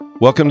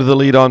Welcome to the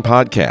Lead On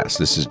Podcast.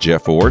 This is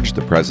Jeff Orge,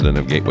 the president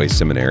of Gateway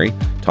Seminary,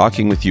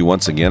 talking with you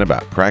once again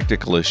about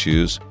practical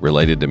issues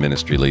related to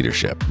ministry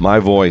leadership. My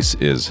voice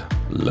is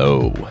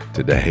low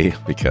today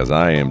because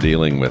I am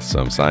dealing with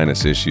some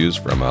sinus issues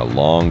from a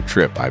long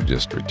trip I've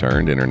just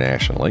returned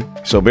internationally.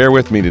 So bear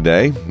with me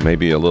today,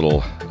 maybe a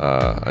little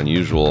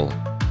unusual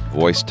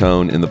voice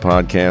tone in the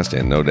podcast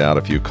and no doubt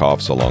a few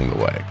coughs along the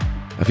way.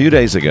 A few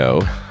days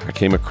ago, I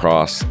came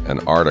across an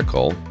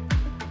article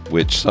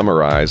which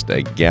summarized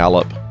a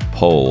Gallup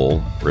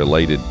poll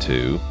related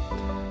to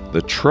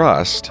the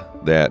trust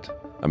that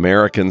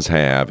Americans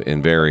have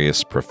in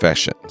various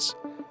professions,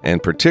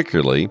 and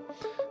particularly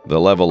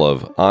the level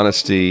of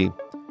honesty,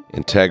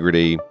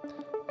 integrity,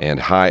 and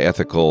high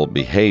ethical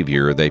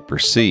behavior they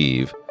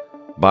perceive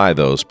by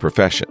those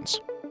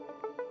professions.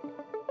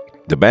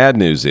 The bad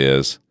news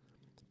is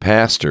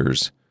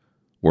pastors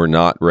were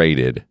not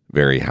rated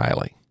very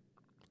highly.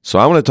 So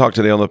I want to talk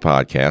today on the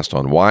podcast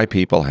on why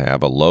people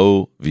have a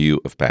low view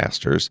of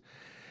pastors,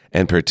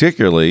 and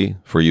particularly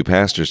for you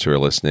pastors who are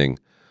listening,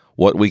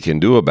 what we can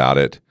do about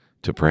it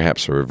to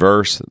perhaps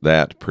reverse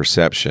that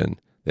perception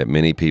that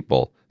many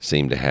people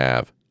seem to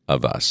have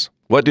of us.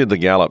 What did the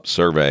Gallup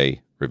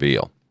survey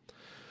reveal?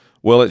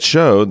 Well, it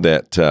showed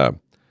that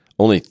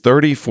only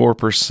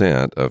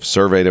 34% of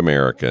surveyed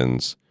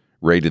Americans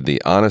rated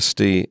the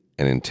honesty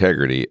and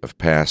integrity of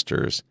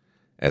pastors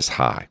as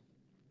high.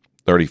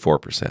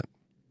 34%.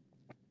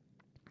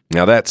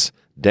 Now that's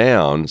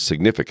down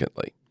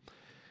significantly.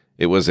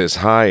 It was as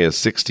high as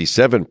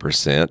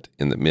 67%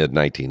 in the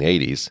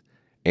mid-1980s,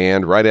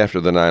 and right after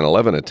the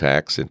 9/11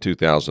 attacks in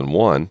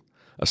 2001,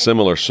 a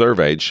similar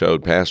survey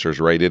showed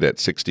pastors rated at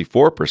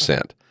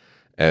 64%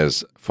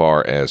 as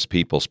far as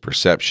people's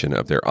perception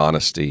of their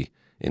honesty,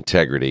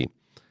 integrity,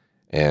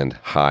 and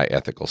high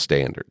ethical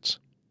standards.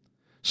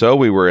 So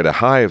we were at a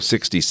high of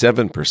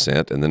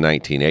 67% in the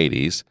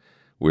 1980s.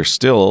 We're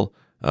still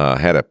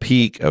had a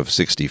peak of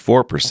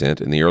 64%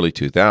 in the early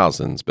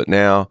 2000s, but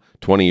now,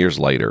 20 years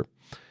later,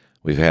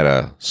 we've had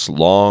a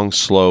long,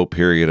 slow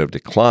period of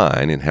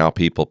decline in how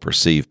people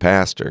perceive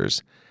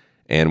pastors,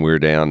 and we're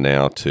down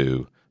now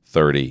to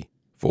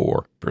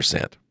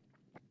 34%.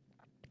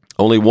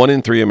 Only 1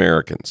 in 3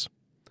 Americans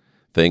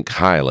think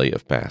highly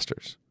of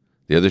pastors.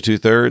 The other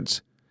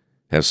 2/3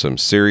 have some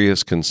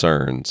serious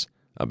concerns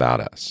about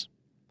us.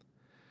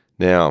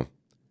 Now,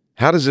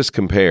 how does this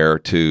compare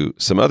to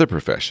some other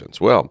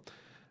professions? Well,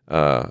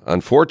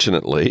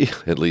 unfortunately,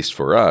 at least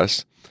for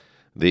us,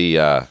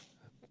 the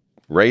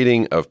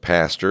rating of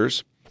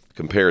pastors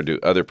compared to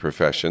other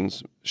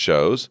professions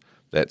shows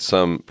that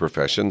some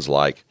professions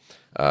like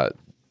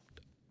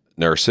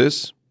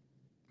nurses,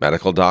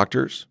 medical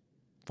doctors,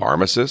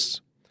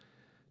 pharmacists,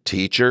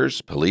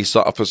 teachers, police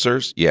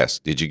officers, yes,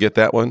 did you get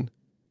that one?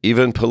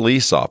 Even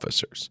police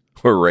officers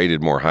were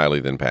rated more highly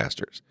than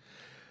pastors.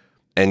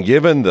 And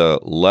given the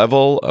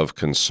level of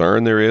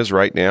concern there is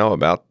right now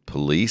about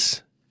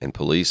police and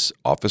police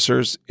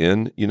officers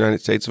in the United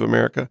States of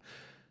America,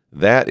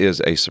 that is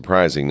a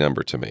surprising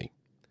number to me.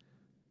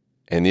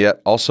 And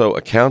yet also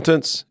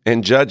accountants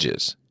and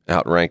judges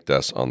outranked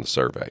us on the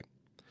survey.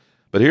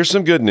 But here's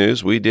some good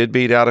news. We did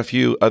beat out a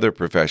few other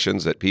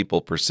professions that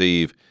people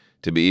perceive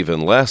to be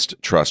even less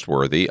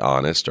trustworthy,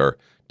 honest, or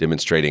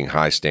demonstrating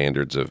high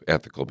standards of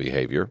ethical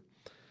behavior.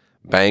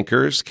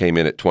 Bankers came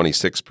in at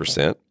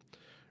 26%,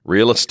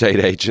 real estate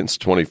agents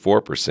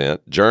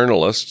 24%,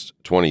 journalists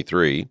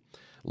 23%,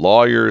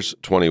 lawyers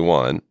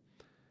 21%,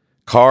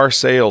 car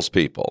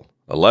salespeople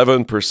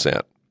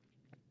 11%,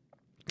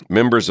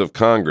 members of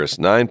Congress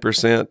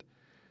 9%,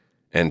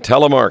 and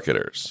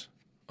telemarketers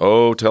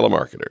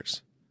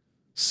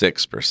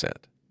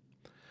 6%.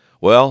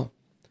 Well,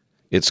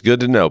 it's good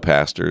to know,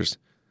 pastors,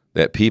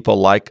 that people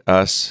like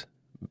us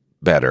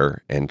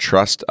better and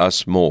trust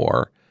us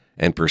more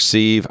and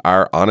perceive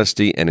our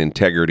honesty and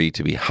integrity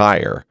to be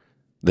higher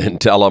than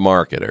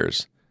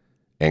telemarketers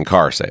and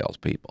car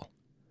salespeople.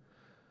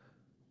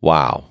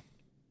 Wow.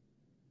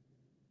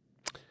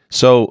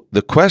 So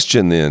the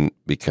question then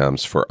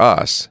becomes for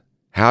us,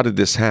 how did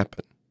this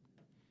happen?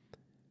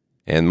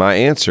 And my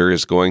answer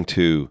is going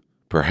to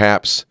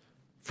perhaps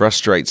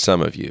frustrate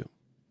some of you.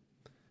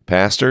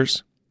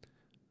 Pastors,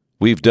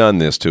 we've done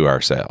this to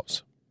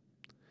ourselves.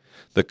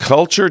 The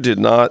culture did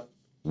not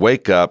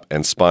wake up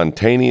and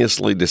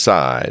spontaneously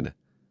decide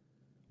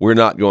we're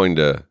not going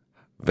to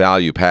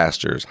value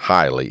pastors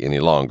highly any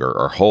longer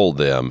or hold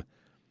them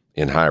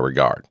in high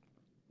regard.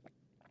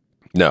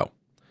 No,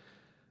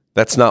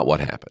 that's not what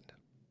happened.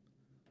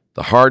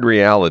 The hard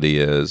reality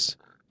is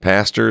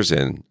pastors,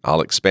 and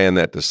I'll expand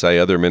that to say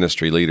other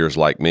ministry leaders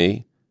like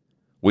me,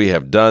 we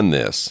have done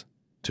this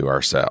to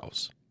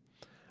ourselves.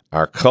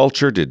 Our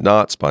culture did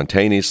not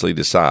spontaneously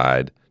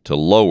decide to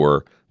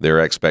lower their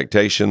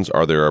expectations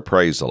or their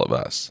appraisal of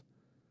us.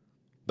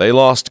 They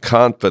lost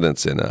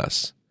confidence in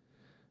us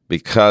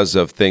because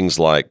of things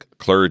like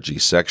clergy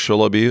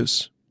sexual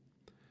abuse,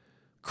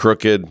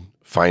 crooked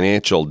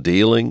financial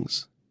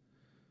dealings,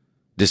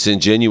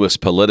 disingenuous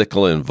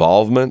political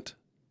involvement,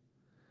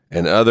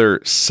 and other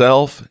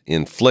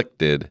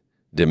self-inflicted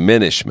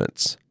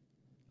diminishments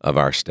of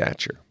our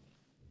stature.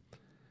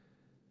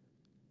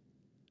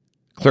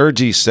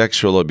 Clergy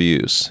sexual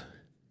abuse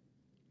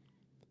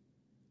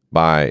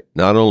by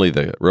not only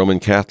the Roman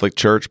Catholic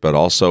Church, but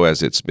also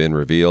as it's been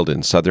revealed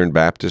in Southern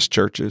Baptist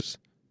churches,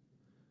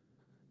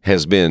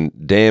 has been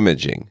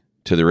damaging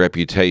to the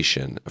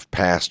reputation of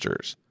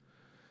pastors.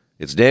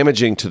 It's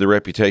damaging to the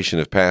reputation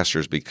of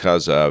pastors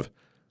because of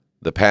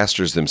the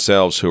pastors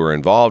themselves who are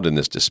involved in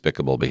this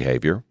despicable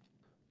behavior,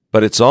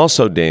 but it's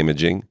also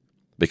damaging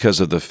because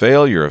of the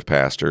failure of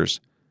pastors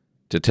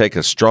to take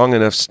a strong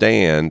enough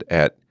stand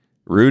at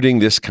rooting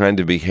this kind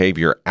of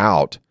behavior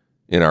out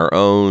in our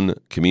own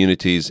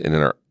communities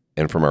and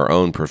from our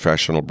own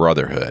professional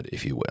brotherhood,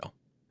 if you will.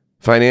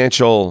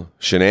 Financial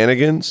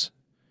shenanigans.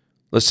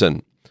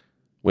 Listen,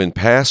 when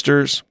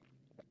pastors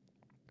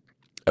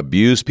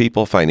abuse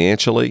people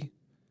financially,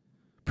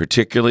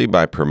 particularly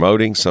by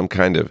promoting some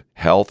kind of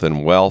health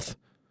and wealth,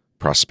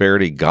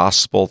 prosperity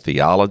gospel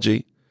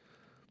theology,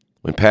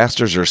 when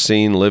pastors are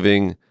seen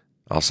living,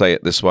 I'll say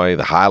it this way,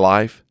 the high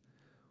life,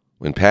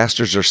 when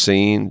pastors are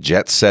seen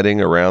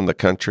jet-setting around the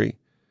country,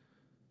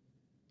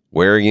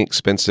 wearing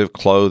expensive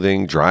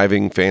clothing,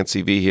 driving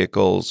fancy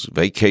vehicles,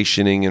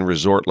 vacationing in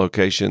resort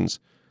locations,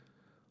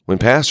 when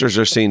pastors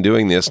are seen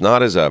doing this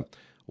not as a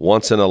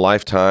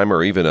once-in-a-lifetime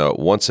or even a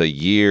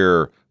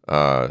once-a-year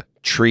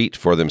treat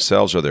for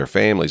themselves or their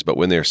families, but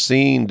when they're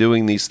seen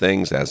doing these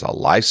things as a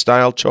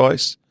lifestyle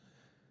choice,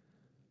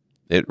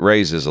 it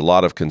raises a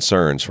lot of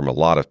concerns from a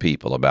lot of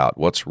people about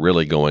what's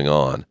really going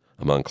on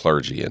among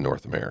clergy in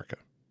North America.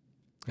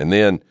 And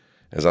then,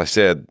 as I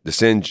said,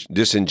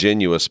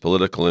 disingenuous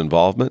political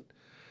involvement,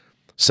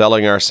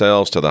 selling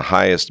ourselves to the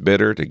highest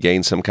bidder to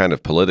gain some kind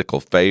of political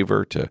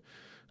favor, to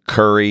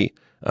curry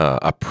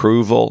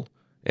approval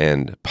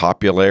and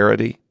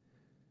popularity,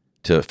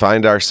 to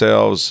find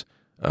ourselves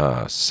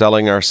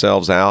selling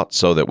ourselves out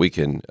so that we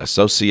can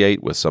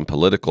associate with some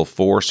political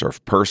force or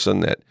person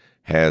that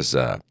has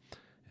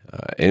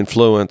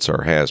influence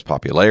or has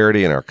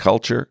popularity in our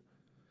culture.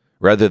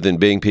 Rather than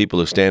being people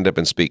who stand up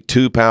and speak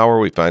to power,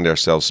 we find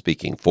ourselves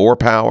speaking for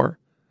power.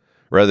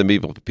 Rather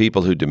than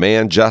people who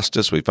demand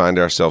justice, we find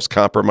ourselves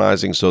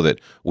compromising so that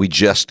we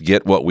just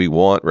get what we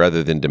want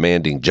rather than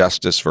demanding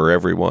justice for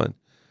everyone.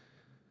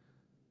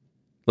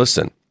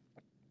 Listen,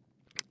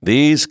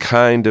 these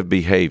kind of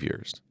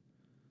behaviors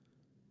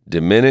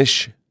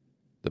diminish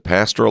the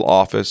pastoral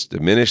office,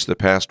 diminish the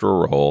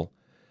pastoral role,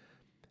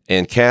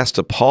 and cast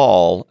a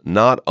pall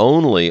not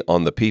only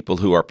on the people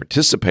who are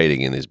participating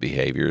in these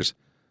behaviors,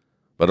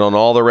 but on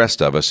all the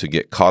rest of us who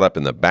get caught up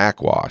in the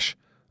backwash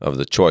of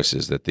the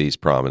choices that these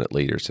prominent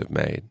leaders have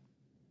made.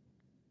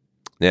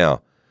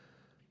 Now,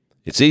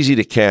 it's easy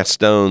to cast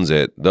stones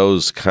at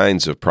those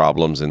kinds of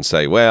problems and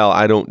say, well,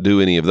 I don't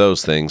do any of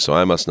those things, so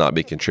I must not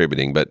be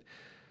contributing. But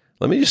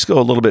let me just go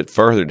a little bit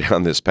further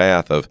down this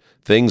path of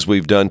things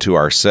we've done to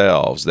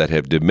ourselves that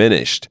have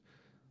diminished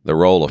the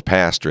role of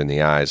pastor in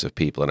the eyes of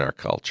people in our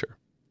culture.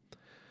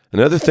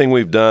 Another thing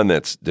we've done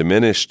that's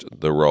diminished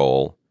the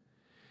role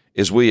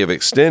is we have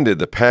extended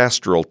the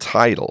pastoral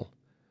title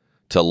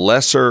to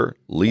lesser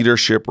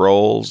leadership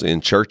roles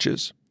in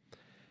churches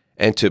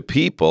and to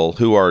people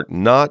who are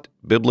not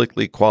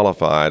biblically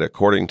qualified,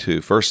 according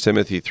to 1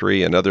 Timothy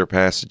 3 and other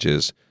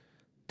passages,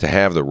 to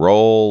have the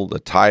role, the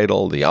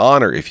title, the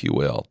honor, if you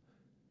will,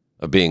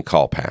 of being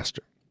called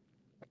pastor.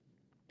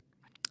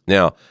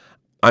 Now,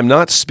 I'm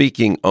not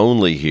speaking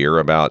only here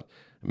about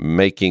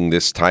making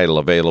this title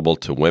available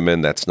to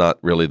women. That's not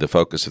really the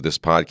focus of this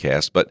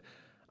podcast, but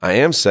I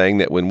am saying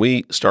that when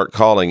we start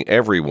calling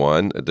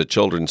everyone the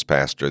children's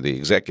pastor, the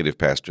executive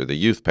pastor, the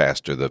youth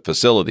pastor, the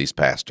facilities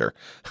pastor,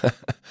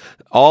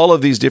 all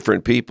of these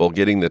different people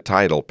getting the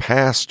title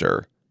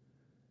pastor,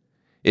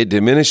 it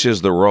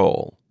diminishes the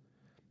role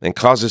and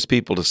causes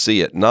people to see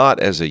it not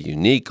as a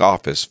unique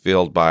office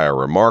filled by a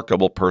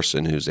remarkable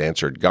person who's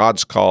answered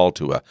God's call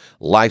to a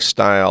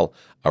lifestyle,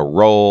 a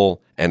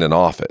role, and an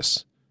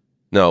office.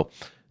 No,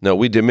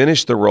 we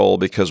diminish the role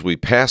because we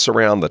pass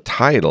around the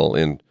title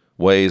in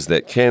ways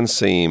that can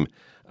seem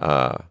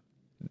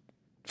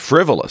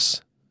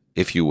frivolous,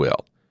 if you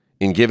will,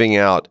 in giving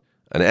out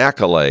an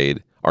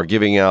accolade or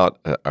giving out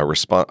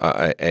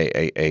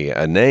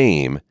a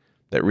name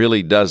that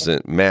really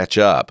doesn't match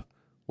up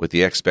with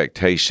the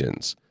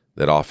expectations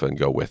that often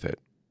go with it.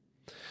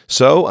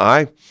 So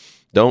I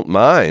don't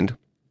mind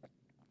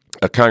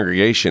a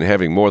congregation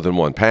having more than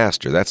one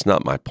pastor. That's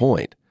not my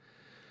point.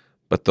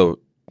 But the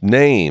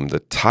name, the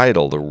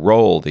title, the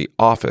role, the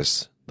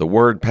office, the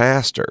word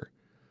pastor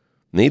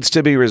needs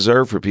to be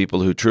reserved for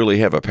people who truly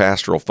have a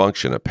pastoral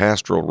function, a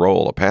pastoral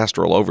role, a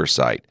pastoral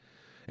oversight,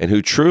 and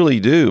who truly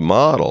do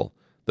model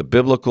the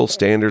biblical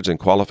standards and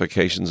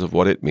qualifications of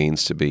what it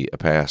means to be a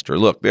pastor.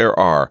 Look, there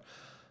are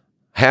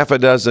half a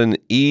dozen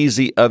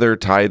easy other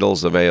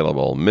titles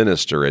available: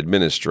 minister,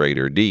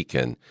 administrator,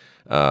 deacon,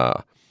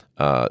 a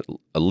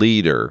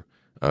leader,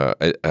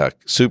 a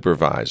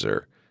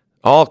supervisor,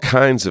 all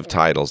kinds of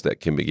titles that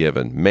can be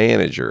given,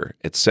 manager,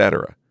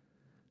 etc.,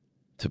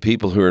 to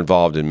people who are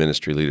involved in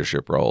ministry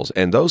leadership roles.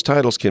 And those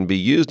titles can be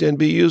used and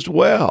be used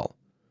well.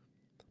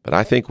 But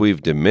I think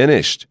we've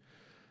diminished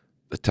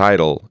the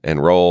title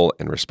and role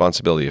and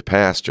responsibility of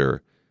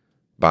pastor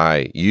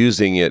by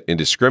using it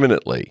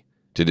indiscriminately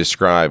to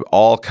describe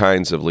all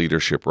kinds of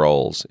leadership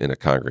roles in a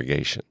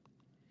congregation.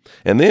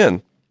 And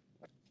then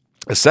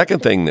a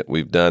second thing that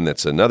we've done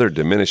that's another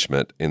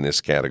diminishment in this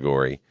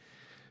category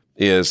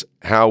is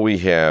how we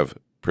have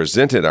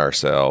presented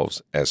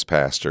ourselves as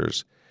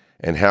pastors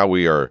and how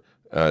we are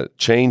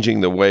changing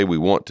the way we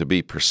want to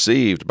be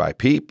perceived by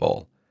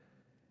people,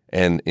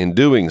 and in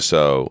doing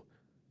so,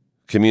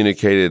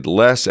 communicated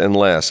less and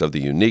less of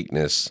the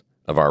uniqueness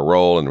of our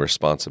role and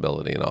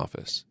responsibility in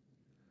office.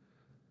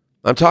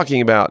 I'm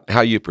talking about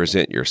how you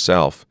present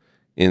yourself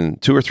in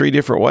 2 or 3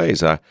 different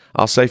ways.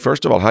 I'll say,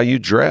 first of all, how you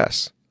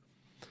dress.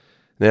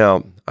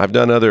 Now, I've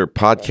done other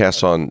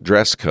podcasts on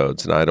dress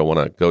codes, and I don't want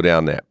to go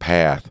down that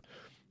path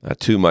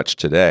too much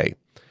today.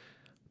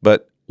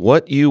 But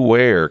what you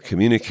wear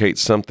communicates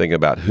something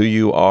about who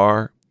you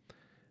are,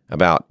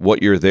 about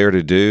what you're there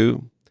to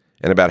do,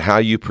 and about how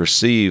you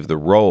perceive the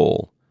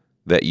role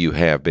that you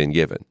have been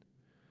given.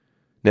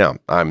 Now,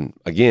 I'm,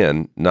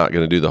 again, not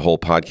going to do the whole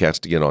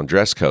podcast again on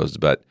dress codes,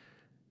 but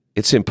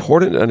it's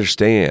important to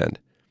understand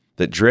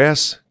that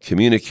dress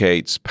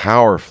communicates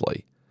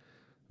powerfully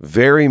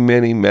very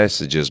many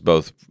messages,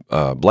 both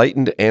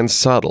blatant and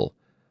subtle,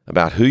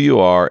 about who you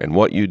are and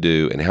what you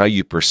do and how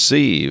you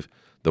perceive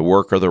the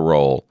work or the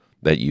role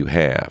that you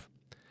have.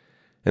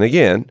 And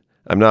again,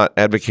 I'm not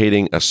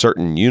advocating a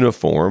certain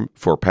uniform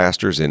for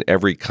pastors in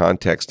every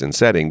context and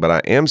setting, but I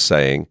am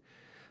saying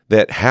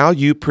that how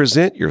you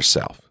present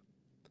yourself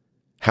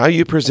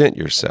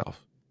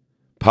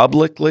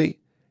publicly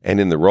and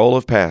in the role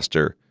of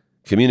pastor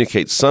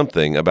communicates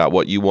something about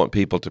what you want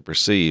people to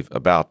perceive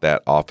about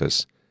that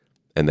office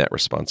and that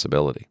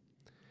responsibility.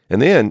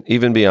 And then,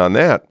 even beyond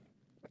that,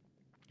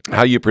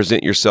 how you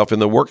present yourself in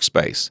the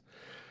workspace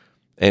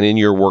and in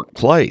your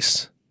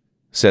workplace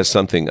says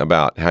something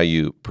about how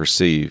you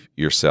perceive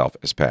yourself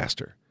as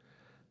pastor.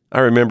 I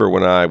remember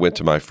when I went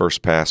to my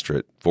first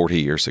pastorate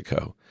 40 years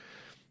ago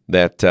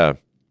that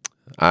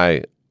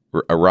I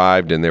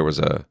arrived and there was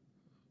a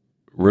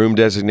room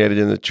designated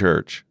in the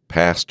church,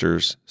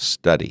 pastor's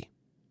study.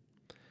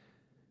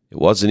 It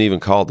wasn't even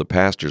called the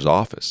pastor's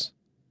office.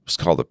 It was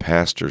called the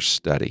pastor's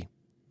study.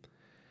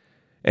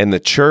 And the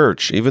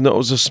church, even though it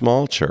was a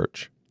small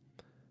church,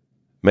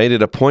 made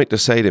it a point to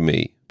say to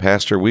me,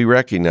 Pastor, we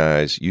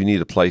recognize you need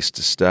a place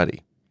to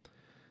study,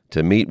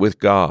 to meet with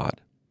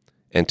God,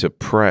 and to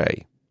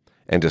pray,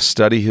 and to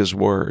study His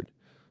Word,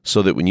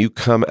 so that when you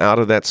come out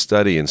of that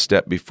study and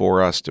step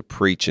before us to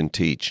preach and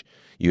teach,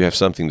 you have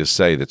something to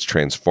say that's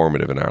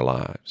transformative in our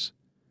lives.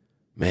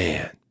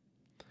 Man,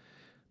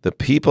 the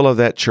people of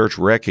that church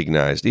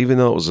recognized, even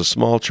though it was a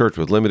small church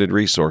with limited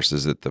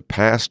resources, that the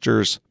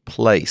pastor's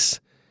place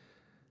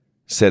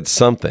said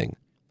something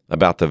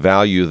about the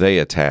value they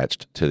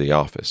attached to the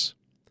office.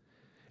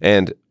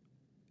 And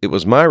it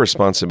was my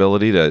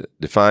responsibility to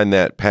define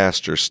that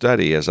pastor's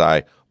study as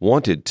I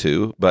wanted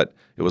to, but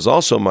it was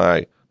also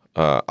my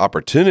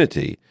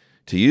opportunity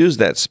to use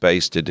that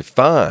space to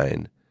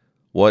define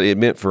what it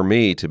meant for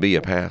me to be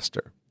a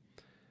pastor.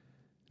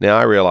 Now,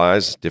 I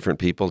realize different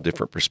people,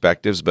 different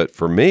perspectives, but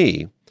for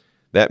me,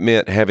 that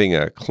meant having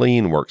a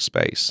clean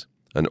workspace,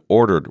 an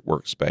ordered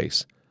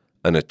workspace,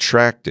 an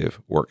attractive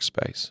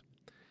workspace.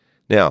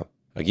 Now,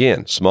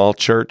 again, small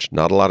church,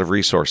 not a lot of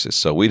resources,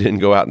 so we didn't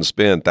go out and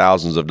spend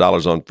thousands of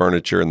dollars on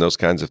furniture and those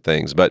kinds of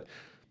things, but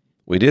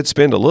we did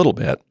spend a little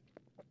bit,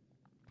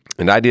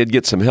 and I did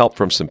get some help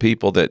from some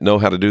people that know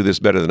how to do this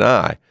better than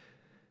I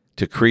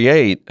to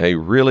create a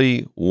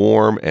really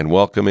warm and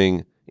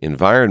welcoming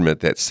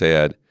environment that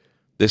said,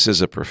 this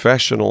is a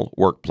professional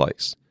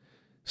workplace.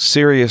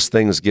 Serious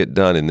things get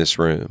done in this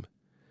room.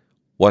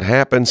 What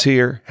happens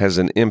here has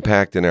an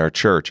impact in our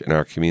church and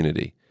our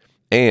community.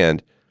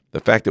 And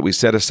the fact that we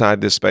set aside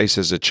this space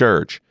as a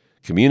church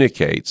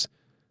communicates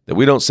that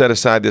we don't set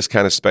aside this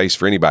kind of space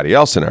for anybody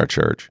else in our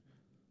church.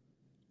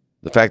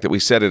 The fact that we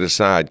set it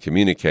aside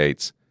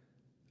communicates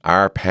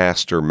our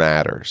pastor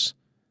matters.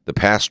 The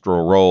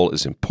pastoral role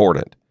is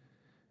important.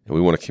 And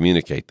we want to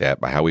communicate that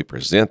by how we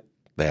present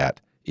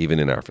that even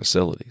in our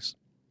facilities.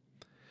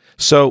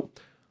 So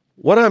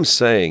what I'm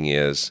saying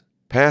is,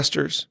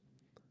 pastors,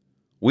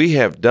 we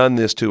have done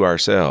this to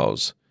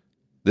ourselves,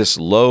 this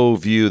low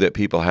view that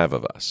people have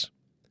of us.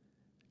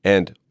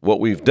 And what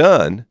we've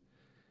done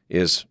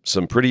is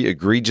some pretty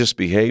egregious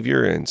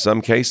behavior in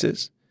some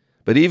cases.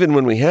 But even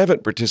when we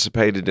haven't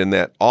participated in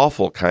that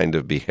awful kind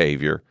of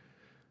behavior,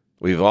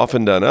 we've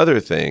often done other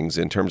things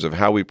in terms of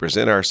how we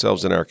present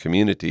ourselves in our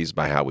communities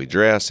by how we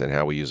dress and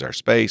how we use our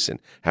space and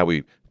how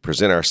we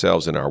present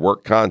ourselves in our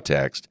work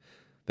context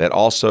that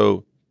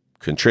also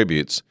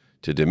contributes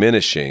to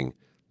diminishing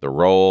the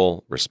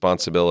role,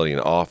 responsibility,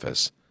 and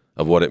office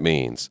of what it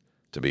means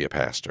to be a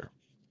pastor.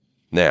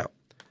 Now,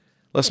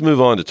 let's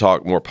move on to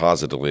talk more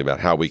positively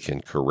about how we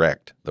can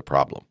correct the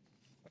problem.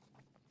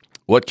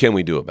 What can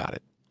we do about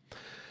it?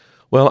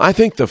 Well, I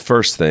think the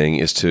first thing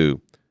is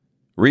to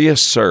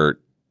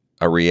reassert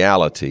a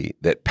reality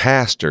that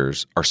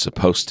pastors are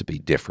supposed to be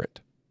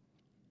different.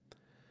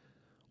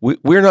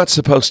 We're not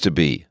supposed to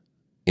be,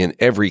 in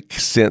every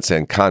sense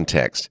and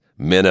context,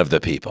 men of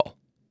the people.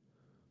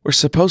 We're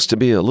supposed to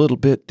be a little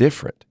bit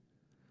different.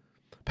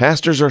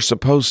 Pastors are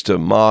supposed to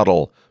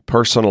model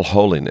personal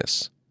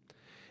holiness,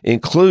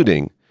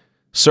 including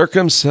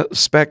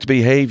circumspect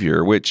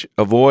behavior which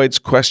avoids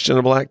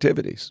questionable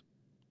activities.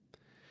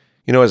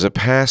 You know, as a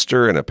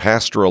pastor and a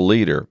pastoral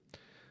leader,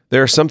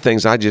 there are some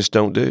things I just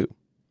don't do.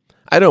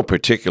 I don't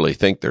particularly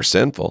think they're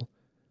sinful.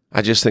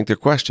 I just think they're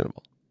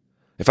questionable.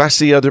 If I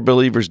see other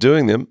believers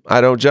doing them, I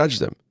don't judge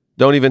them.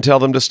 Don't even tell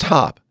them to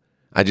stop.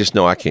 I just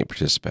know I can't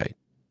participate.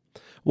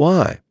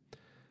 Why?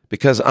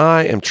 Because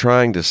I am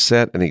trying to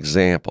set an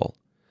example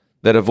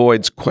that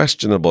avoids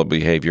questionable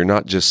behavior,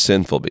 not just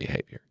sinful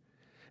behavior.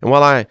 And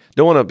while I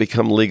don't want to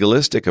become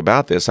legalistic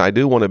about this, I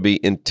do want to be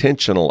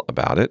intentional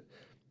about it.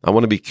 I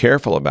want to be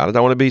careful about it.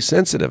 I want to be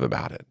sensitive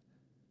about it.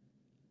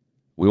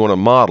 We want to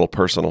model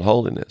personal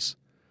holiness.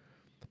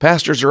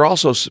 Pastors are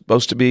also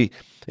supposed to be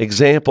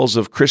examples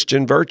of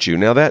Christian virtue.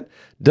 Now, that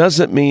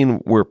doesn't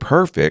mean we're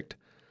perfect,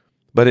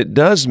 but it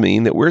does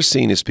mean that we're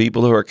seen as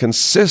people who are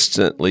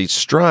consistently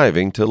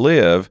striving to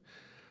live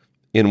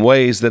in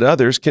ways that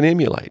others can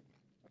emulate.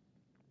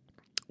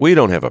 We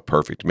don't have a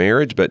perfect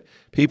marriage, but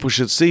people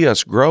should see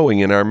us growing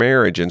in our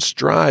marriage and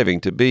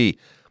striving to be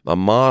a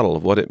model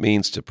of what it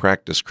means to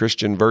practice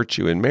Christian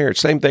virtue in marriage.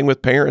 Same thing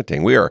with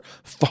parenting. We are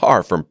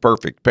far from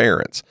perfect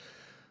parents.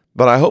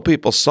 But I hope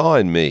people saw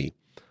in me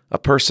a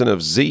person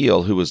of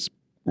zeal who was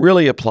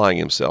really applying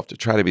himself to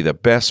try to be the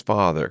best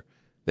father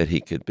that he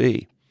could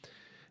be.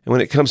 And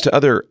when it comes to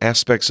other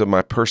aspects of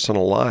my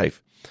personal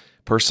life,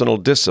 personal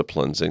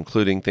disciplines,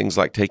 including things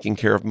like taking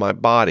care of my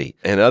body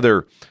and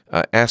other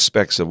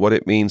aspects of what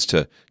it means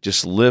to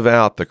just live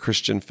out the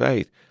Christian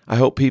faith, I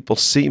hope people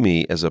see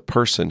me as a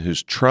person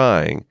who's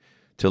trying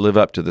to live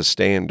up to the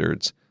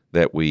standards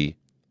that we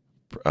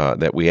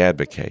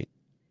advocate.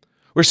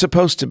 We're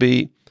supposed to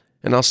be,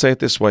 and I'll say it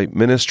this way,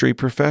 ministry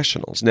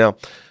professionals. Now,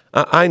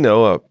 I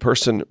know a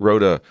person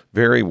wrote a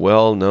very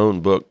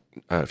well-known book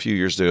a few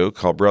years ago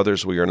called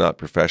Brothers, We Are Not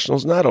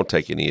Professionals, and I don't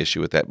take any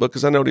issue with that book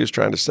because I know what he was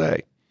trying to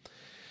say.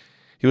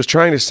 He was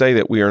trying to say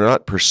that we are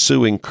not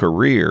pursuing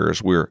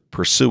careers, we're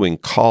pursuing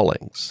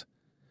callings.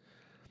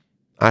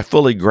 I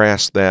fully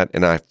grasp that,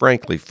 and I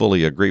frankly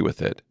fully agree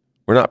with it.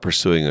 We're not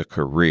pursuing a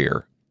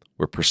career,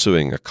 we're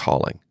pursuing a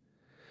calling.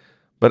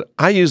 But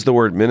I use the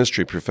word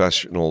ministry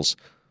professionals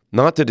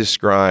not to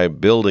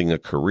describe building a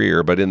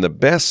career, but in the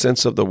best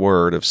sense of the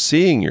word of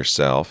seeing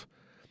yourself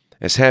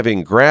as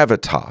having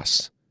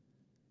gravitas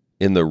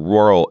in the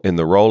role and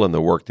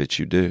the work that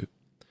you do.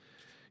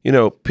 You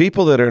know,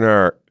 people that are in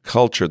our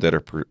culture that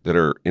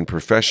are in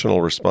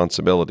professional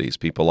responsibilities,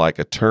 people like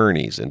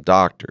attorneys and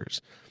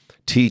doctors,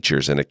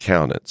 teachers and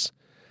accountants,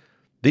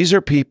 these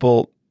are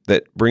people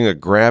that bring a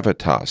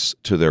gravitas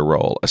to their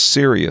role, a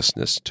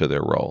seriousness to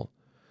their role.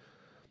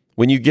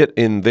 When you get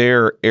in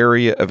their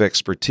area of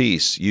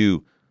expertise,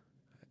 you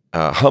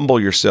humble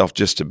yourself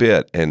just a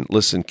bit and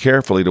listen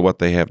carefully to what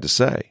they have to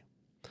say.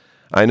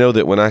 I know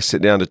that when I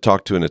sit down to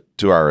talk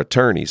to our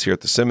attorneys here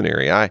at the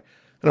seminary, I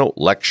don't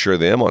lecture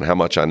them on how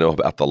much I know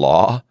about the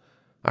law.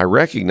 I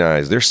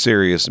recognize they're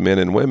serious men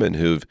and women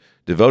who've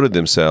devoted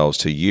themselves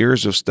to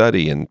years of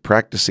study and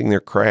practicing their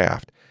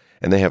craft,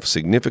 and they have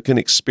significant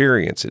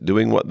experience at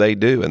doing what they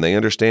do, and they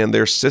understand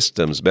their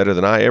systems better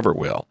than I ever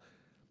will.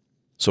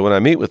 So when I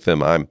meet with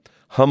them, I'm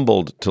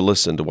humbled to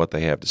listen to what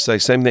they have to say.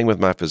 Same thing with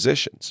my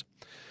physicians.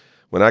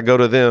 When I go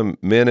to them,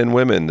 men and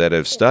women that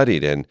have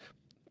studied and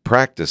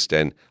practiced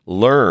and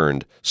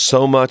learned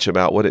so much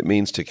about what it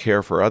means to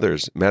care for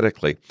others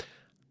medically,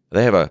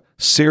 they have a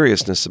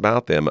seriousness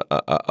about them,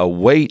 a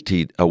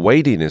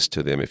weightiness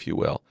to them, if you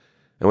will.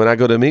 And when I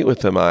go to meet with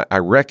them, I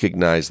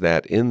recognize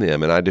that in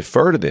them, and I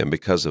defer to them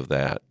because of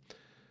that.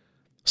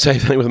 Same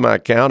thing with my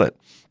accountant.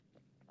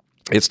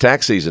 It's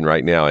tax season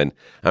right now, and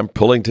I'm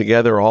pulling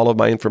together all of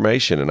my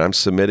information, and I'm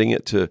submitting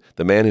it to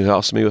the man who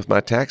helps me with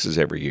my taxes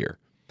every year.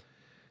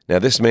 Now,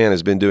 this man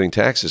has been doing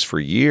taxes for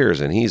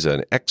years, and he's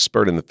an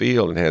expert in the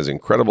field and has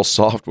incredible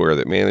software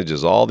that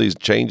manages all these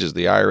changes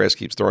the IRS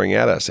keeps throwing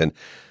at us. And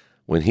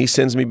when he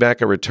sends me back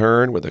a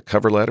return with a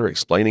cover letter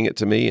explaining it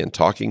to me and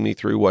talking me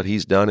through what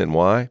he's done and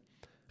why,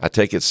 I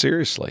take it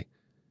seriously.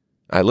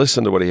 I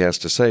listen to what he has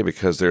to say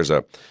because there's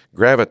a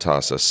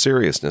gravitas, a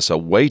seriousness, a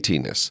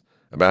weightiness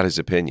about his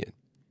opinion.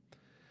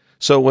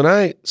 So when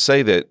I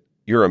say that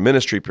you're a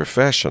ministry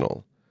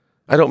professional,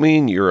 I don't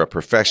mean you're a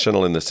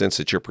professional in the sense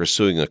that you're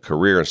pursuing a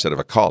career instead of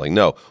a calling.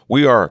 No,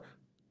 we are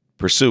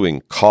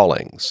pursuing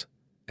callings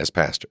as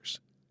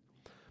pastors.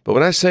 But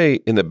when I say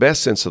in the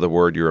best sense of the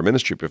word, you're a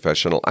ministry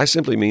professional, I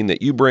simply mean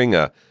that you bring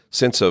a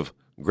sense of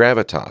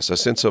gravitas, a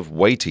sense of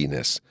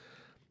weightiness,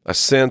 a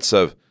sense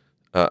of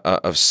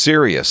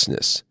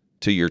seriousness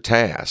to your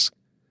task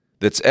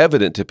that's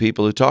evident to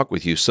people who talk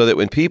with you, so that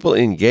when people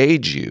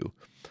engage you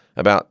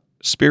about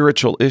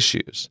spiritual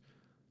issues,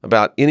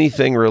 about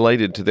anything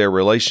related to their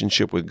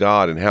relationship with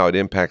God and how it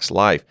impacts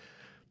life,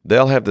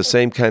 they'll have the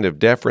same kind of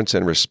deference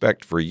and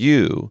respect for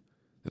you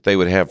that they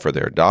would have for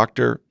their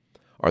doctor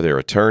or their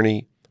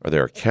attorney or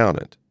their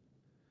accountant.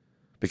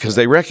 because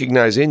they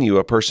recognize in you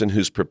a person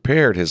who's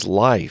prepared his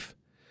life,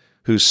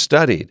 who's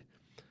studied,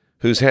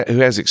 who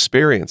has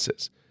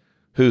experiences,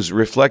 who's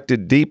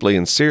reflected deeply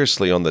and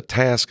seriously on the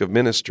task of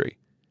ministry.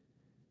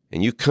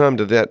 And you come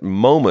to that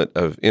moment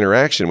of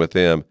interaction with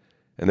them,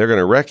 and they're going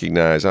to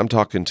recognize I'm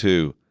talking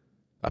to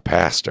a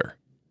pastor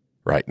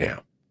right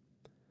now.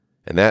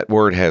 And that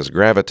word has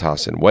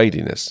gravitas and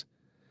weightiness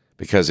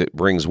because it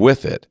brings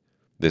with it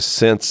this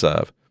sense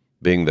of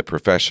being the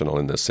professional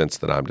in the sense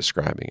that I'm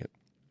describing it.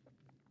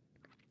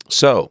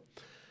 So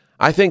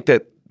I think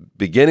that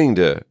beginning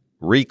to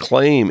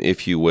reclaim,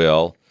 if you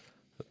will,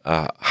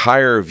 a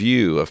higher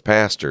view of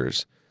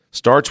pastors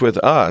starts with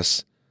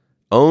us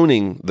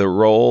owning the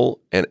role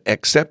and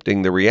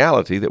accepting the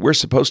reality that we're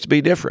supposed to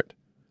be different.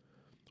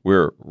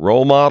 We're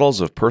role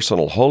models of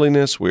personal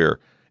holiness. We're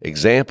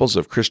examples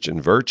of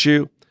Christian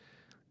virtue.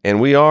 And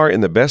we are,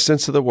 in the best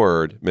sense of the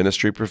word,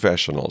 ministry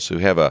professionals who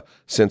have a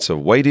sense of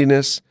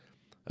weightiness,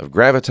 of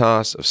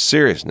gravitas, of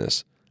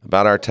seriousness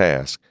about our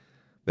task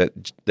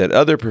that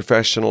other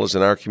professionals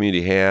in our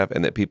community have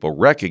and that people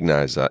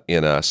recognize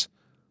in us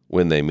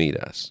when they meet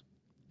us.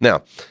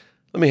 Now,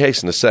 let me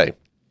hasten to say,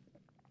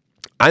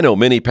 I know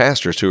many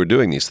pastors who are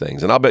doing these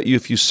things, and I'll bet you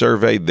if you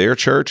surveyed their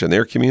church and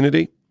their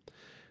community,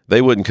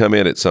 they wouldn't come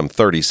in at some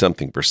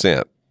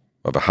 30-something%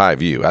 of a high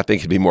view. I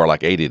think it'd be more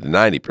like 80 to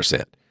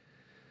 90%.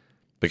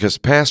 Because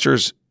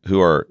pastors who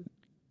are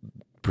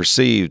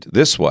perceived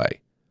this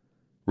way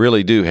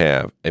really do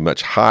have a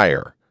much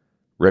higher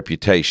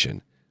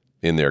reputation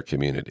in their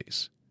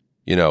communities.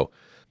 You know,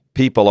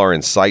 people are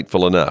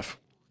insightful enough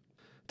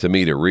to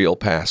meet a real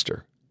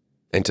pastor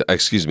and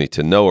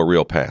to know a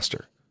real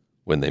pastor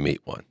when they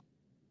meet one.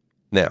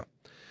 Now,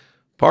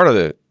 part of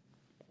the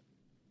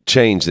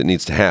change that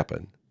needs to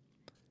happen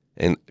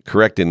and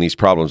correcting these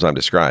problems I'm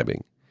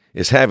describing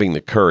is having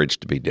the courage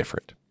to be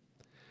different,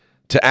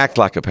 to act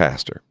like a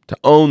pastor, to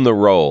own the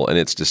role and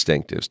its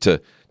distinctives,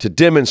 to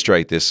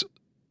demonstrate this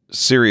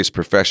serious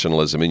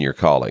professionalism in your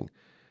calling,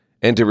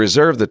 and to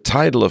reserve the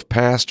title of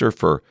pastor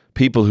for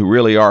people who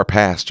really are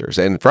pastors,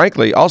 and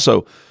frankly,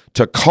 also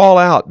to call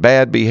out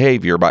bad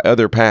behavior by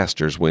other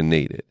pastors when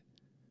needed.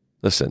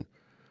 Listen,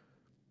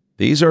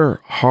 these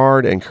are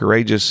hard and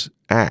courageous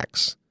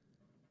acts,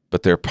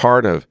 but they're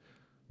part of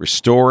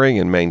restoring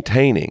and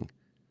maintaining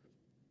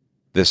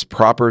this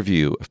proper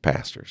view of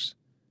pastors.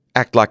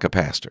 Act like a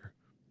pastor.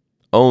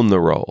 Own the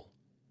role.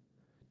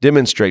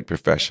 Demonstrate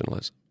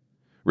professionalism.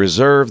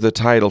 Reserve the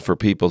title for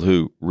people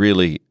who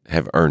really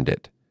have earned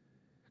it.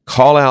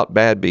 Call out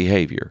bad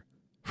behavior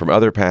from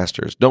other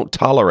pastors. Don't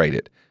tolerate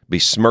it,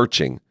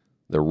 besmirching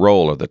the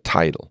role or the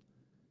title.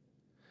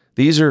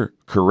 These are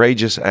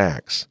courageous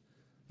acts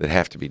that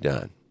have to be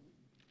done.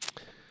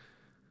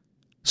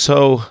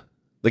 So,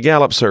 the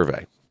Gallup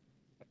survey.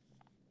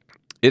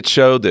 It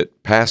showed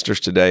that pastors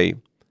today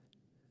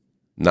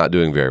not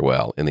doing very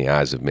well in the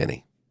eyes of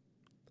many.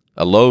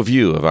 A low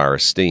view of our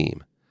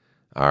esteem,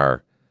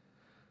 our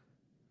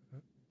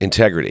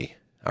integrity,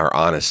 our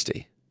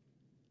honesty.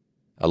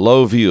 A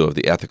low view of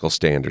the ethical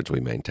standards we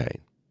maintain.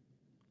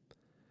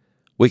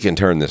 We can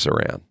turn this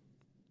around.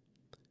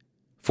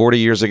 40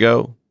 years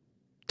ago,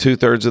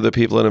 2/3 of the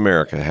people in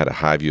America had a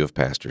high view of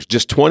pastors.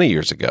 Just 20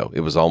 years ago,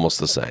 it was almost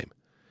the same.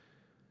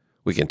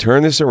 We can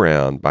turn this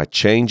around by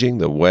changing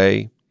the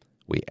way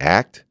we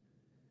act,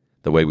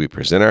 the way we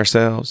present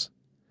ourselves,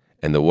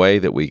 and the way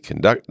that we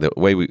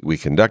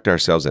conduct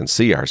ourselves and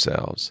see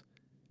ourselves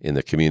in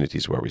the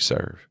communities where we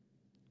serve.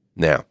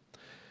 Now,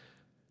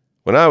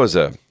 when I was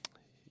a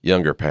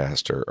younger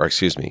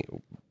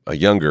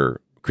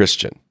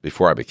Christian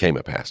before I became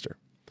a pastor,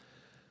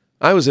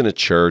 I was in a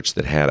church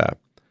that had a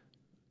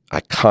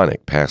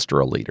iconic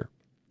pastoral leader.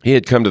 He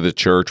had come to the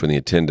church when the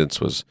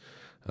attendance was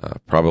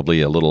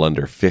probably a little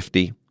under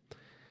 50.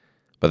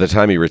 By the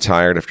time he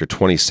retired after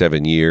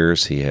 27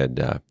 years, he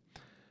had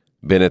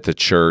been at the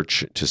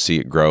church to see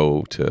it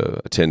grow to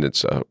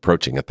attendance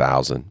approaching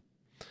 1,000.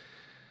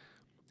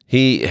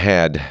 He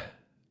had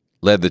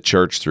led the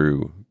church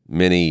through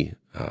many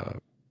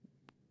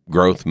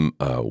growth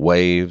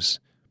waves,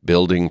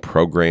 building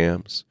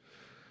programs.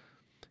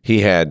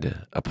 He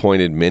had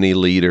appointed many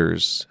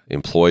leaders,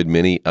 employed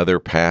many other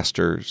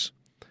pastors,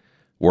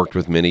 worked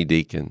with many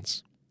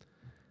deacons.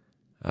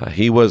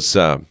 He was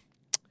a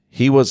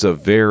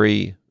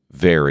very,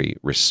 very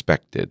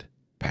respected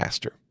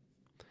pastor,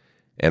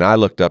 and I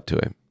looked up to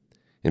him.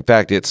 In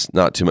fact, it's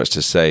not too much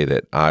to say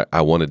that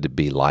I wanted to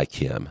be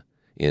like him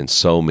in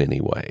so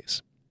many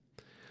ways.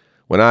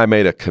 When I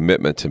made a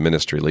commitment to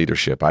ministry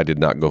leadership, I did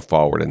not go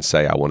forward and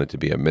say I wanted to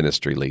be a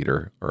ministry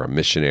leader or a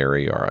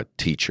missionary or a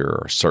teacher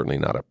or certainly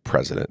not a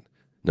president.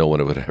 No one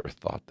would have ever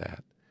thought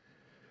that.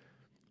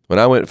 When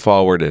I went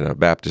forward in a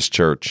Baptist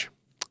church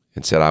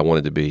and said I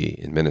wanted to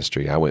be in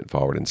ministry, I went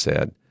forward and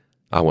said,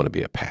 I want to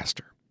be a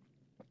pastor.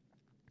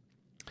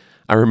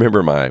 I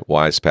remember my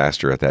wise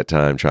pastor at that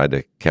time tried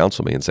to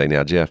counsel me and say,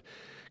 now, Jeff,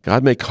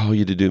 God may call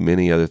you to do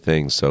many other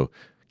things, so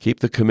keep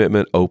the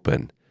commitment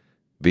open.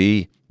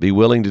 Be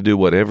willing to do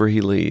whatever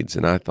he leads.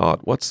 And I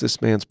thought, what's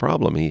this man's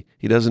problem?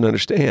 He doesn't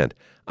understand.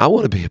 I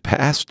want to be a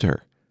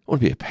pastor. I I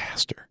want to be a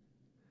pastor.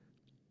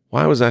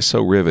 Why was I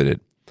so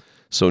riveted,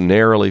 so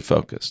narrowly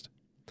focused?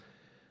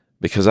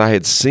 Because I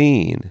had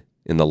seen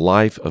in the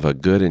life of a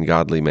good and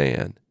godly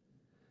man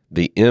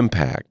the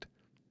impact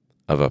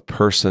of a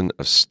person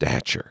of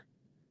stature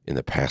in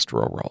the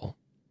pastoral role.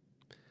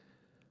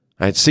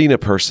 I had seen a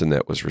person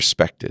that was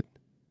respected,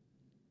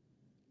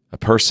 a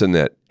person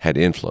that had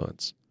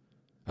influence,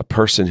 a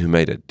person who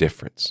made a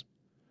difference.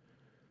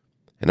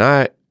 And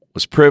I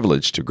was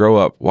privileged to grow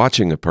up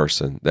watching a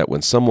person that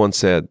when someone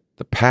said,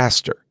 the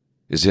pastor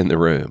is in the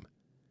room,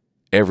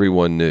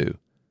 everyone knew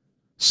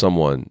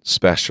someone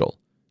special,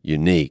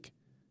 unique,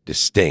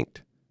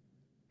 distinct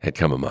had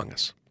come among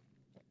us.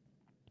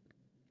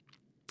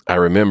 I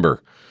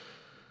remember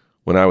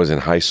when I was in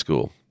high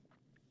school,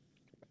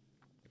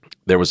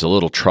 there was a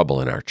little trouble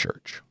in our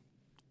church.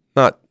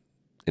 Not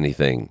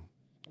anything,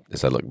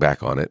 as I look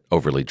back on it,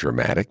 overly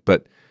dramatic,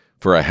 but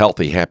for a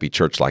healthy, happy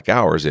church like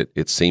ours,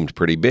 it seemed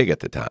pretty big at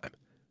the time.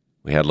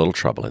 We had a little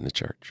trouble in the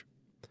church.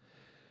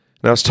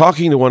 And I was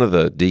talking to one of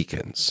the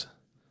deacons,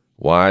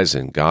 wise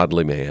and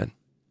godly man,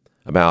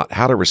 about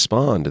how to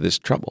respond to this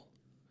trouble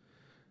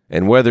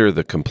and whether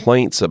the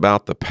complaints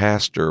about the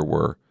pastor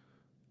were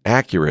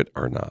accurate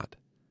or not.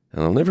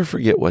 And I'll never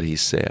forget what he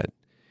said.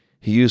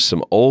 He used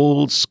some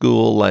old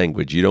school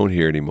language you don't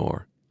hear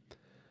anymore.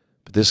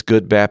 But this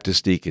good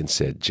Baptist deacon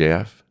said,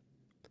 Jeff,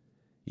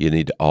 you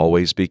need to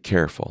always be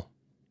careful.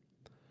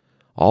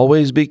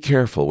 Always be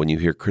careful when you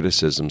hear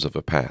criticisms of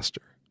a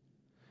pastor,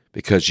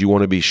 because you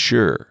want to be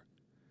sure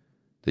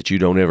that you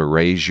don't ever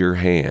raise your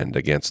hand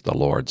against the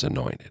Lord's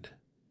anointed.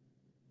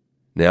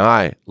 Now,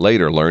 I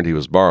later learned he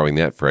was borrowing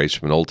that phrase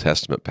from an Old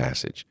Testament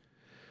passage.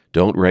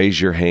 Don't raise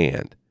your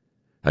hand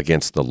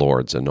against the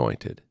Lord's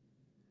anointed.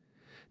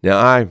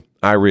 Now,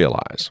 I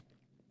realize,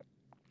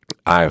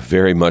 I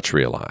very much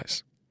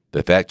realize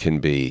that can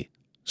be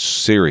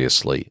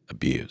seriously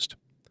abused.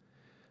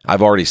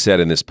 I've already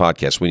said in this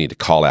podcast we need to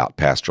call out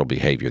pastoral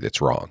behavior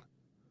that's wrong.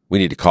 We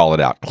need to call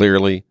it out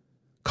clearly,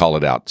 call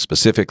it out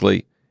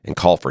specifically, and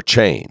call for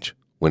change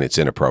when it's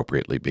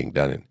inappropriately being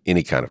done in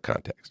any kind of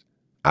context.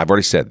 I've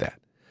already said that.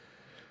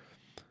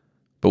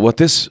 But what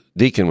this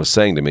deacon was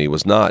saying to me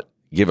was not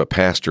give a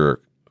pastor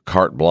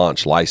carte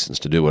blanche license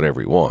to do whatever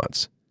he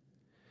wants.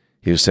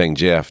 He was saying,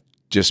 Jeff,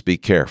 just be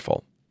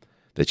careful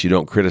that you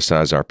don't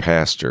criticize our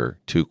pastor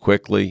too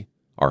quickly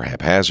or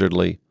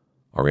haphazardly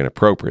or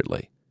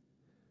inappropriately,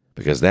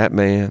 because that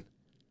man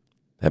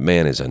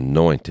is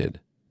anointed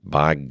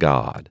by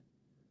God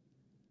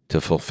to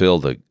fulfill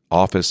the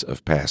office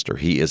of pastor.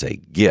 He is a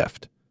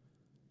gift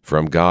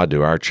from God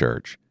to our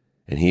church,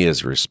 and he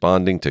is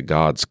responding to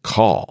God's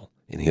call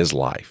in his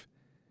life.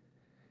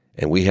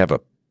 And we have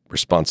a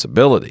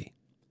responsibility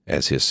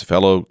as his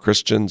fellow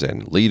Christians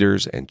and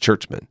leaders and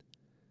churchmen.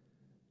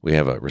 We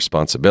have a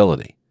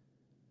responsibility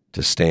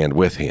to stand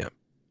with him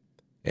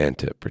and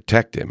to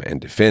protect him and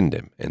defend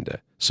him and to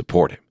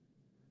support him.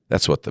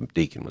 That's what the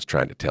deacon was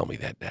trying to tell me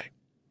that day.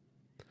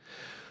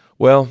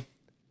 Well,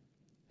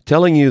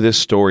 telling you this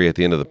story at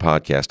the end of the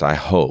podcast, I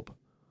hope,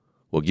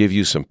 will give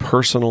you some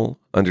personal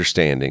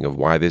understanding of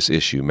why this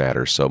issue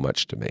matters so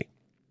much to me.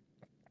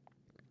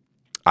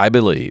 I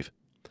believe,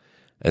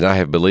 and I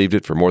have believed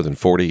it for more than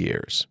 40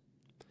 years,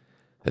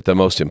 that the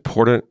most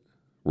important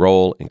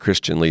role in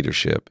Christian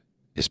leadership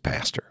is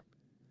pastor.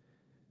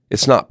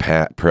 It's not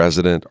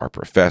president or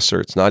professor.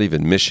 It's not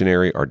even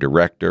missionary or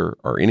director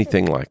or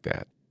anything like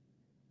that.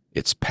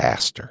 It's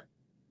pastor.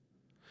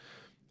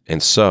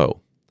 And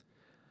so,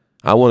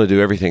 I want to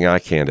do everything I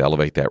can to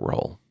elevate that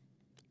role,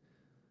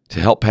 to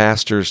help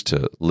pastors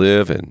to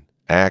live and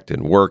act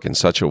and work in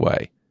such a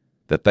way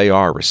that they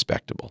are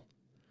respectable.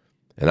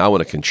 And I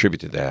want to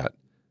contribute to that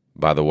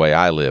by the way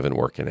I live and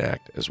work and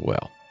act as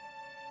well.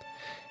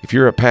 If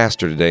you're a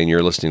pastor today and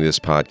you're listening to this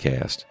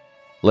podcast,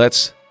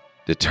 let's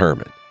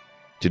determine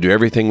to do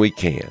everything we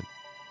can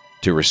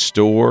to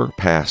restore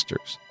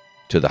pastors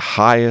to the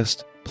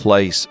highest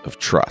place of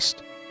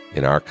trust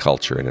in our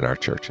culture and in our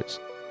churches.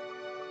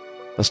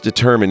 Let's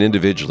determine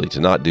individually to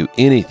not do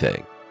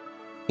anything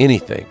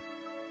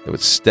that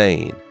would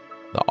stain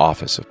the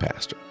office of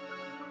pastor.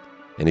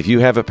 And if you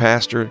have a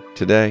pastor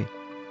today,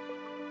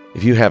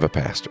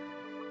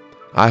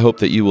 I hope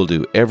that you will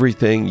do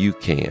everything you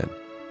can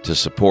to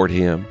support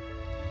him,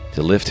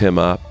 to lift him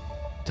up,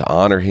 to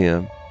honor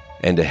him,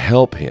 and to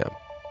help him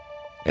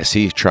as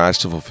he tries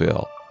to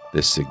fulfill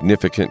this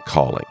significant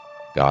calling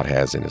God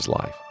has in his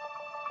life.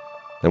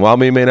 And while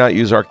we may not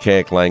use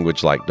archaic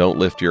language like don't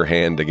lift your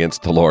hand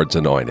against the Lord's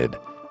anointed,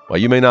 while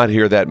you may not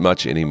hear that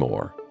much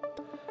anymore,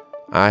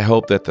 I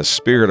hope that the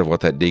spirit of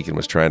what that deacon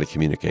was trying to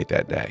communicate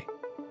that day,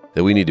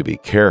 that we need to be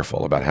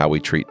careful about how we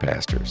treat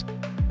pastors.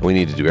 And we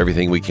need to do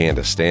everything we can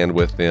to stand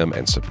with them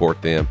and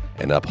support them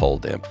and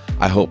uphold them.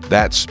 I hope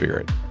that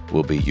spirit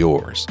will be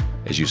yours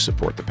as you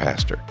support the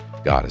pastor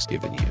God has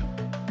given you.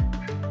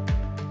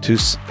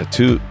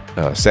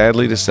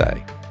 Sadly to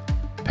say,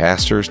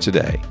 pastors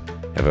today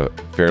have a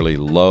fairly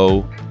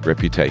low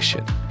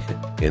reputation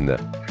in the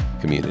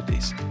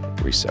communities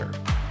we serve.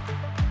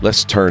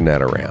 Let's turn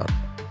that around.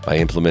 by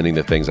implementing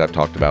the things I've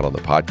talked about on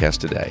the podcast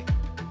today.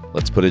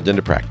 Let's put it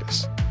into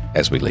practice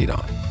as we lead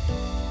on.